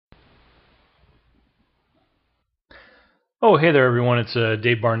Oh, hey there, everyone. It's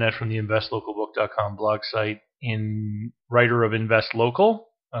Dave Barnett from the InvestLocalBook.com blog site, writer of Invest Local,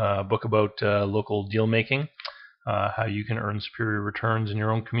 a book about local deal making, how you can earn superior returns in your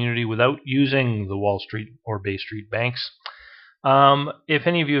own community without using the Wall Street or Bay Street banks. If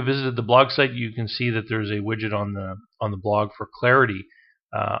any of you have visited the blog site, you can see that there's a widget on the blog for Clarity.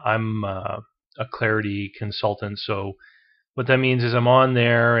 I'm a Clarity consultant, so what that means is I'm on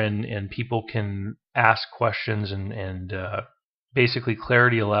there and people can ask questions and basically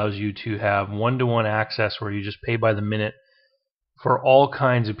Clarity allows you to have one-to-one access where you just pay by the minute for all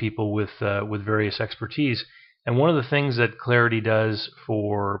kinds of people with various expertise. And one of the things that Clarity does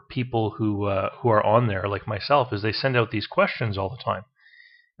for people who are on there, like myself, is they send out these questions all the time.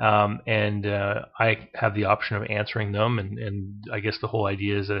 And I have the option of answering them, and I guess the whole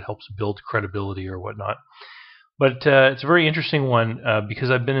idea is that it helps build credibility or whatnot. But it's a very interesting one because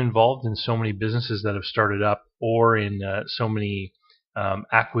I've been involved in so many businesses that have started up or in so many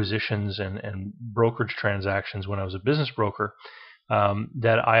acquisitions and brokerage transactions when I was a business broker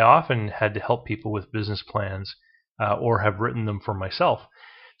that I often had to help people with business plans or have written them for myself.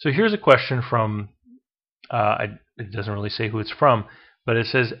 So here's a question from, it doesn't really say who it's from, but it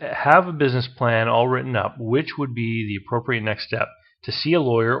says, have a business plan all written up. Which would be the appropriate next step? To see a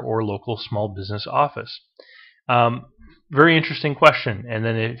lawyer or local small business office? Very interesting question. And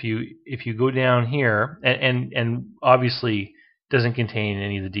then if you go down here, and obviously doesn't contain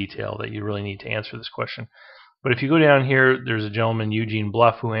any of the detail that you really need to answer this question. But if you go down here, there's a gentleman, Eugene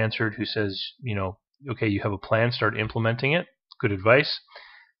Bluff, who answered, who says, okay, you have a plan, start implementing it. Good advice.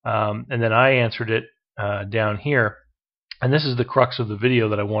 And then I answered it down here, and this is the crux of the video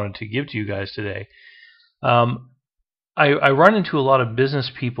that I wanted to give to you guys today. I run into a lot of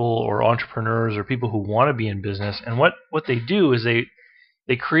business people or entrepreneurs or people who want to be in business, and what they do is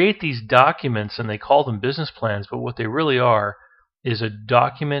they create these documents and they call them business plans, but what they really are is a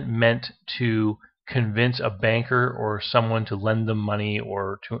document meant to convince a banker or someone to lend them money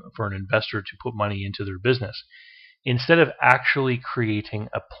or for an investor to put money into their business, instead of actually creating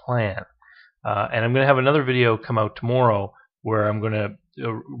a plan. And I'm going to have another video come out tomorrow where I'm going to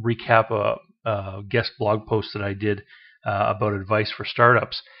recap a guest blog post that I did about advice for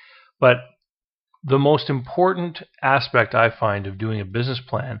startups. But the most important aspect I find of doing a business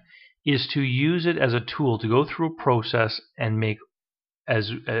plan is to use it as a tool to go through a process and make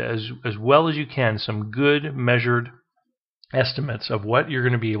as well as you can some good measured estimates of what you're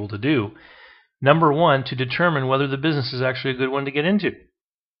going to be able to do. Number one, to determine whether the business is actually a good one to get into.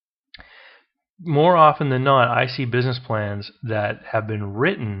 More often than not, I see business plans that have been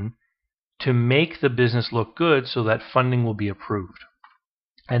written to make the business look good so that funding will be approved.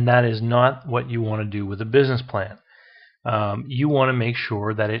 And that is not what you want to do with a business plan. You want to make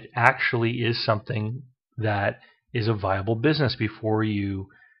sure that it actually is something that is a viable business before you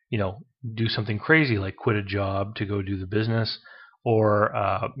do something crazy like quit a job to go do the business, or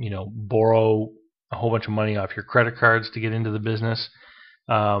borrow a whole bunch of money off your credit cards to get into the business.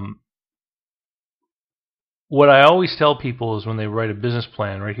 What I always tell people is when they write a business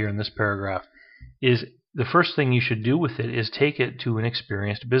plan, right here in this paragraph, is the first thing you should do with it is take it to an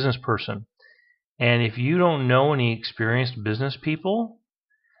experienced business person. And if you don't know any experienced business people,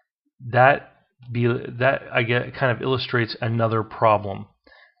 that I get kind of illustrates another problem.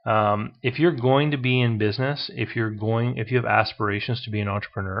 If you're going to be in business, if you have aspirations to be an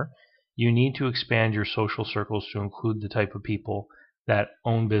entrepreneur, you need to expand your social circles to include the type of people that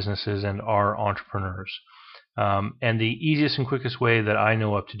own businesses and are entrepreneurs. And the easiest and quickest way that I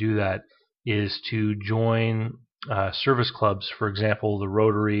know of to do that is to join service clubs, for example, the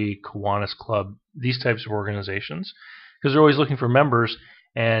Rotary, Kiwanis Club, these types of organizations, because they're always looking for members.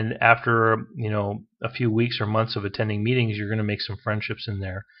 And after a few weeks or months of attending meetings, you're going to make some friendships in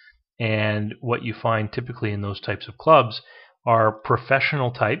there. And what you find typically in those types of clubs are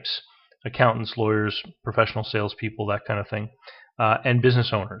professional types, accountants, lawyers, professional salespeople, that kind of thing, and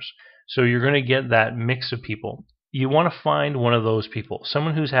business owners. So you're going to get that mix of people. You want to find one of those people,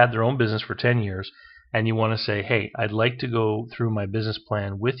 someone who's had their own business for 10 years, and you want to say, hey, I'd like to go through my business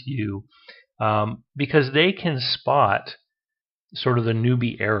plan with you, because they can spot sort of the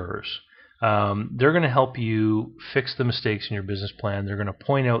newbie errors. They're going to help you fix the mistakes in your business plan. They're going to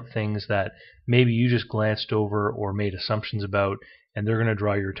point out things that maybe you just glanced over or made assumptions about, and they're going to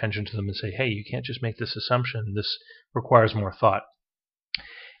draw your attention to them and say, hey, you can't just make this assumption. This requires more thought.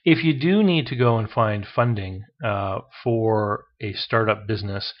 If you do need to go and find funding for a startup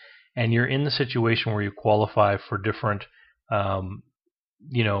business, and you're in the situation where you qualify for different,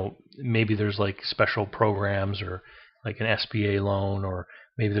 maybe there's like special programs or like an SBA loan, or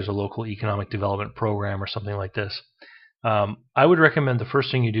maybe there's a local economic development program or something like this, I would recommend the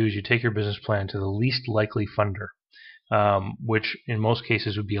first thing you do is you take your business plan to the least likely funder, which in most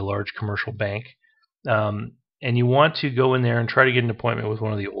cases would be a large commercial bank. And you want to go in there and try to get an appointment with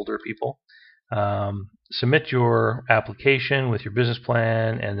one of the older people. Submit your application with your business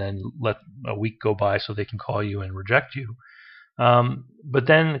plan, and then let a week go by so they can call you and reject you. But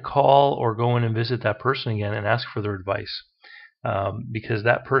then call or go in and visit that person again and ask for their advice, because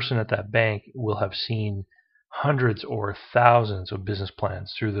that person at that bank will have seen hundreds or thousands of business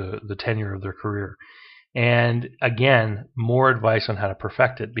plans through the tenure of their career. And again, more advice on how to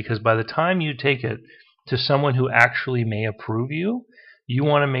perfect it, because by the time you take it to someone who actually may approve you, you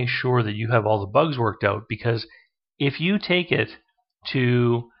want to make sure that you have all the bugs worked out. Because if you take it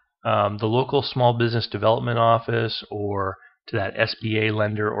to the local small business development office, or to that SBA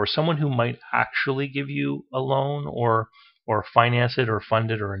lender, or someone who might actually give you a loan or finance it or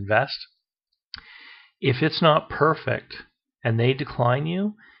fund it or invest, if it's not perfect and they decline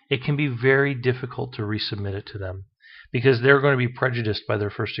you, it can be very difficult to resubmit it to them, because they're going to be prejudiced by their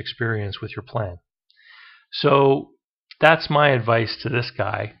first experience with your plan. So that's my advice to this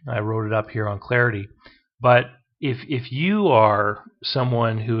guy. I wrote it up here on Clarity. But if you are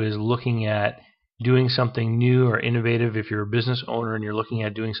someone who is looking at doing something new or innovative, if you're a business owner and you're looking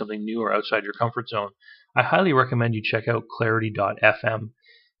at doing something new or outside your comfort zone, I highly recommend you check out Clarity.fm,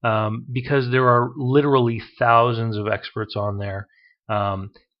 because there are literally thousands of experts on there.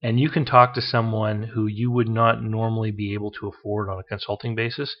 And you can talk to someone who you would not normally be able to afford on a consulting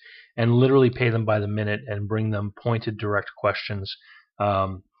basis, and literally pay them by the minute and bring them pointed, direct questions.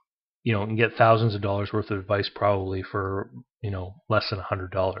 And get thousands of dollars worth of advice probably for less than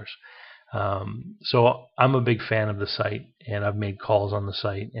 $100. So I'm a big fan of the site, and I've made calls on the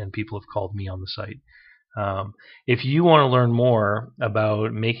site, and people have called me on the site. If you want to learn more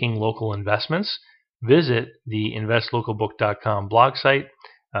about making local investments, visit the investlocalbook.com blog site.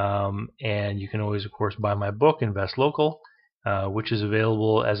 And you can always, of course, buy my book, Invest Local, which is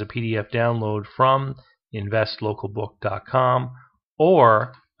available as a PDF download from investlocalbook.com,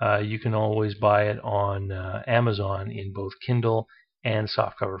 or you can always buy it on Amazon in both Kindle and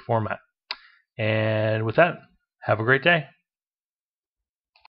softcover format. And with that, have a great day.